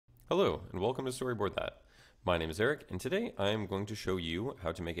Hello and welcome to Storyboard That. My name is Eric and today I am going to show you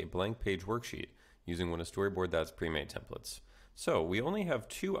how to make a blank page worksheet using one of Storyboard That's pre-made templates. So we only have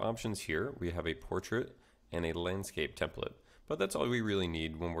two options here. We have a portrait and a landscape template, but that's all we really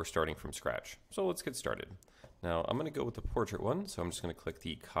need when we're starting from scratch. So let's get started. Now I'm going to go with the portrait one, so I'm just going to click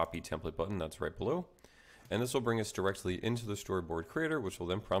the copy template button that's right below. And this will bring us directly into the Storyboard Creator, which will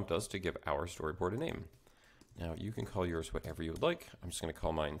then prompt us to give our storyboard a name. Now you can call yours whatever you would like. I'm just going to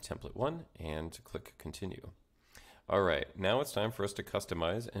call mine template 1 and click continue. Alright, now it's time for us to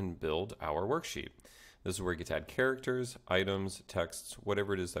customize and build our worksheet. This is where we get to add characters, items, texts,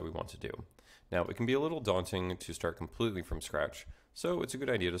 whatever it is that we want to do. Now it can be a little daunting to start completely from scratch, so it's a good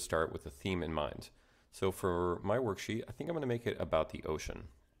idea to start with a theme in mind. So for my worksheet, I think I'm going to make it about the ocean.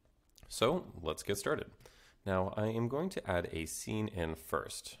 So let's get started. Now I am going to add a scene in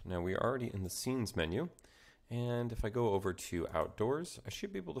first. Now we are already in the scenes menu. And if I go over to outdoors, I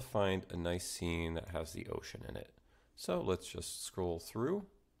should be able to find a nice scene that has the ocean in it. So let's just scroll through.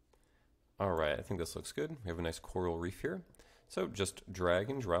 All right, I think this looks good. We have a nice coral reef here. So just drag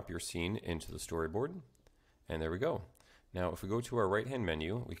and drop your scene into the storyboard. And there we go. Now, if we go to our right-hand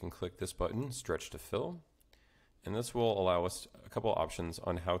menu, we can click this button, Stretch to Fill. And this will allow us a couple options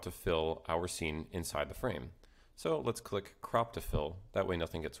on how to fill our scene inside the frame. So let's click Crop to Fill. That way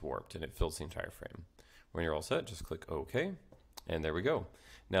nothing gets warped and it fills the entire frame. When you're all set, just click OK, and there we go.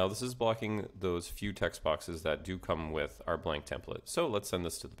 Now this is blocking those few text boxes that do come with our blank template. So let's send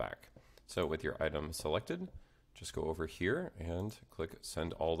this to the back. So with your item selected, just go over here and click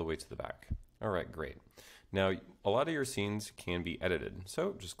Send all the way to the back. All right, great. Now a lot of your scenes can be edited.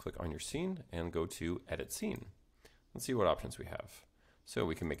 So just click on your scene and go to Edit Scene. Let's see what options we have. So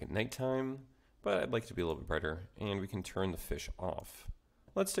we can make it nighttime, but I'd like it to be a little bit brighter, and we can turn the fish off.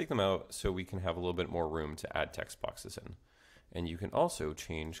 Let's take them out so we can have a little bit more room to add text boxes in. And you can also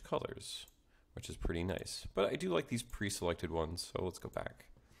change colors, which is pretty nice. But I do like these pre-selected ones, so let's go back.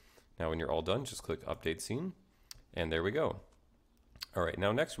 Now when you're all done, just click Update Scene, and there we go. All right,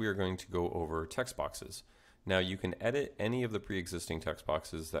 now next we are going to go over text boxes. Now you can edit any of the pre-existing text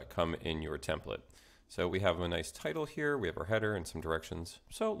boxes that come in your template. So we have a nice title here, we have our header and some directions.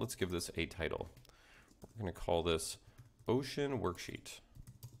 So let's give this a title. We're going to call this Ocean Worksheet.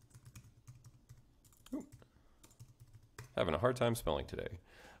 Having a hard time spelling today.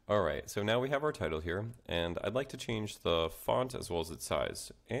 Alright, so now we have our title here, and I'd like to change the font as well as its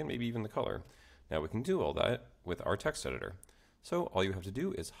size, and maybe even the color. Now we can do all that with our text editor. So all you have to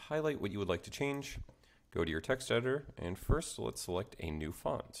do is highlight what you would like to change, go to your text editor, and first let's select a new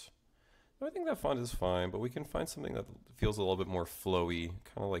font. Now, I think that font is fine, but we can find something that feels a little bit more flowy,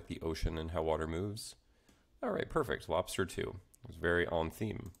 kind of like the ocean and how water moves. Alright, perfect. Lobster 2. It's very on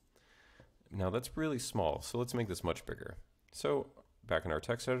theme. Now that's really small, so let's make this much bigger. So back in our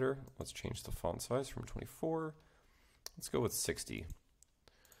text editor, let's change the font size from 24. Let's go with 60.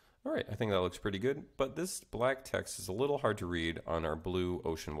 All right, I think that looks pretty good, but this black text is a little hard to read on our blue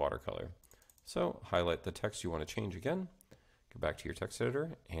ocean watercolor. So highlight the text you want to change again, go back to your text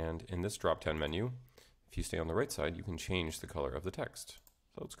editor, and in this drop-down menu, if you stay on the right side, you can change the color of the text.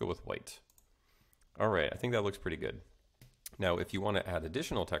 So let's go with white. All right, I think that looks pretty good. Now, if you want to add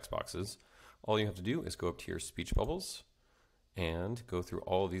additional text boxes, all you have to do is go up to your speech bubbles and go through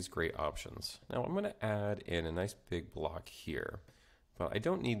all of these great options. Now I'm going to add in a nice big block here, but I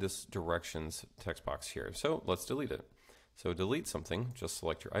don't need this directions text box here, so let's delete it. So delete something, just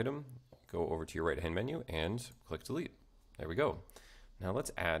select your item, go over to your right hand menu and click delete. There we go. Now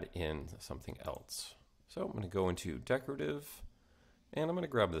let's add in something else. So I'm going to go into decorative and I'm going to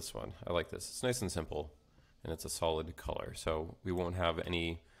grab this one. I like this. It's nice and simple and it's a solid color, so we won't have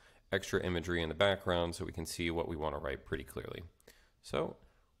any extra imagery in the background so we can see what we want to write pretty clearly. So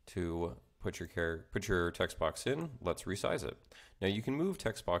to put your text box in, let's resize it. Now you can move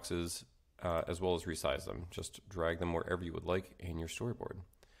text boxes as well as resize them. Just drag them wherever you would like in your storyboard.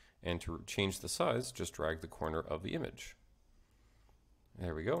 And to change the size, just drag the corner of the image.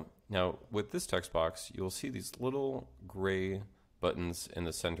 There we go. Now with this text box, you'll see these little gray buttons in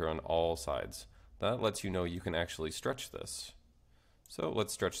the center on all sides. That lets you know you can actually stretch this. So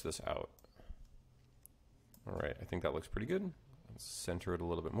let's stretch this out. All right, I think that looks pretty good. Let's center it a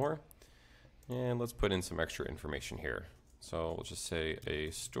little bit more. And let's put in some extra information here. So we'll just say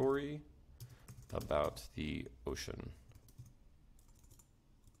a story about the ocean.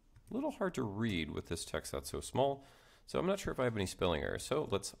 A little hard to read with this text that's so small, so I'm not sure if I have any spelling errors. So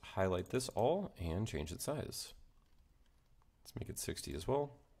let's highlight this all and change its size. Let's make it 60 as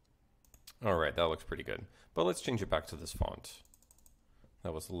well. All right, that looks pretty good. But let's change it back to this font.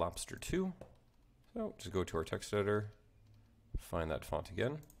 That was Lobster 2. So just go to our text editor, find that font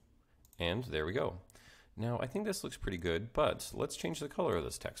again, And there we go. Now I think this looks pretty good, but let's change the color of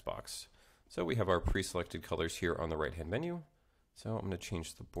this text box. So we have our pre-selected colors here on the right-hand menu. So I'm going to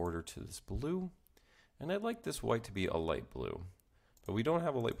change the border to this blue, and I'd like this white to be a light blue, but we don't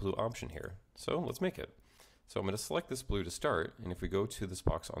have a light blue option here, so let's make it. So I'm going to select this blue to start, and if we go to this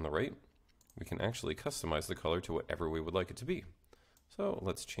box on the right, we can actually customize the color to whatever we would like it to be. So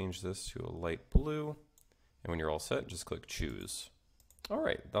let's change this to a light blue, and when you're all set, just click choose. All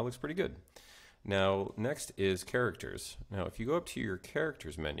right, that looks pretty good. Now next is characters. Now if you go up to your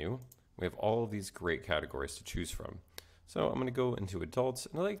characters menu, we have all of these great categories to choose from. So I'm going to go into adults,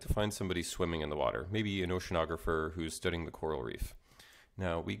 and I like to find somebody swimming in the water, maybe an oceanographer who's studying the coral reef.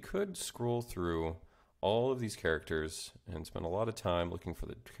 Now we could scroll through all of these characters and spend a lot of time looking for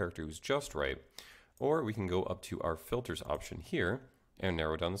the character who's just right, or we can go up to our filters option here and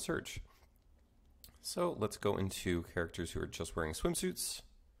narrow down the search. So let's go into characters who are just wearing swimsuits,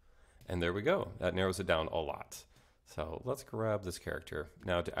 and there we go. That narrows it down a lot. So let's grab this character.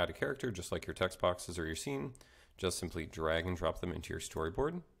 Now to add a character, just like your text boxes or your scene, just simply drag and drop them into your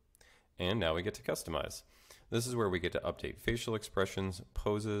storyboard. And now we get to customize. This is where we get to update facial expressions,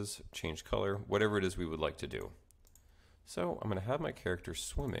 poses, change color, whatever it is we would like to do. So I'm going to have my character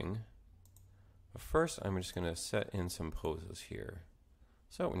swimming. But first, I'm just going to set in some poses here.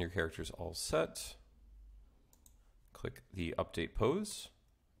 So when your character's all set, click the update pose,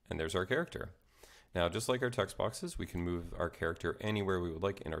 and there's our character. Now, just like our text boxes, we can move our character anywhere we would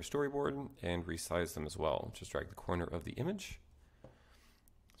like in our storyboard and resize them as well. Just drag the corner of the image.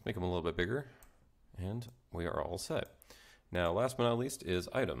 Let's make them a little bit bigger, and we are all set. Now, last but not least is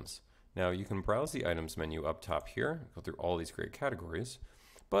items. Now, you can browse the items menu up top here, go through all these great categories,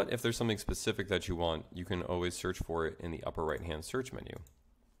 but if there's something specific that you want, you can always search for it in the upper right-hand search menu.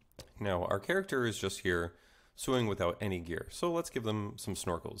 Now, our character is just here swimming without any gear, so let's give them some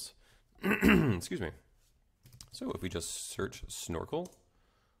snorkels. Excuse me. So if we just search snorkel,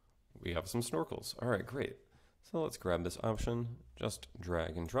 we have some snorkels. All right, great. So let's grab this option, just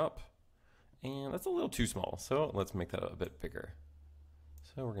drag and drop. And that's a little too small, so let's make that a bit bigger.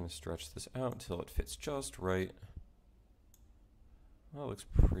 So we're going to stretch this out until it fits just right. That looks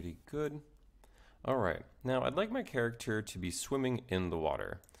pretty good. All right, now I'd like my character to be swimming in the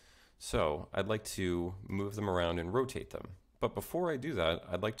water. So I'd like to move them around and rotate them. But before I do that,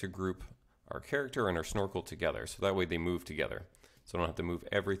 I'd like to group our character and our snorkel together, so that way they move together. So I don't have to move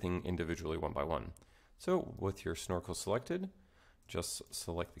everything individually one by one. So with your snorkel selected, just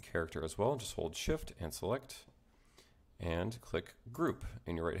select the character as well. Just hold Shift and select, and click Group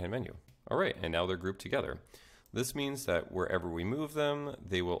in your right-hand menu. All right, and now they're grouped together. This means that wherever we move them,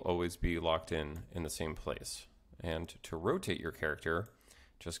 they will always be locked in the same place. And to rotate your character,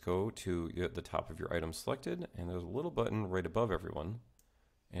 just go to the top of your item selected, and there's a little button right above everyone,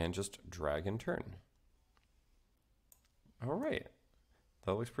 and just drag and turn. All right,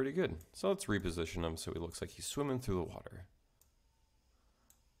 that looks pretty good. So let's reposition him so he looks like he's swimming through the water.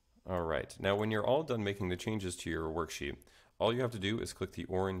 All right, now when you're all done making the changes to your worksheet, all you have to do is click the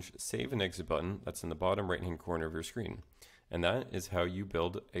orange Save and Exit button that's in the bottom right-hand corner of your screen. And that is how you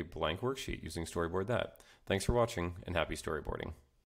build a blank worksheet using Storyboard That. Thanks for watching, and happy storyboarding.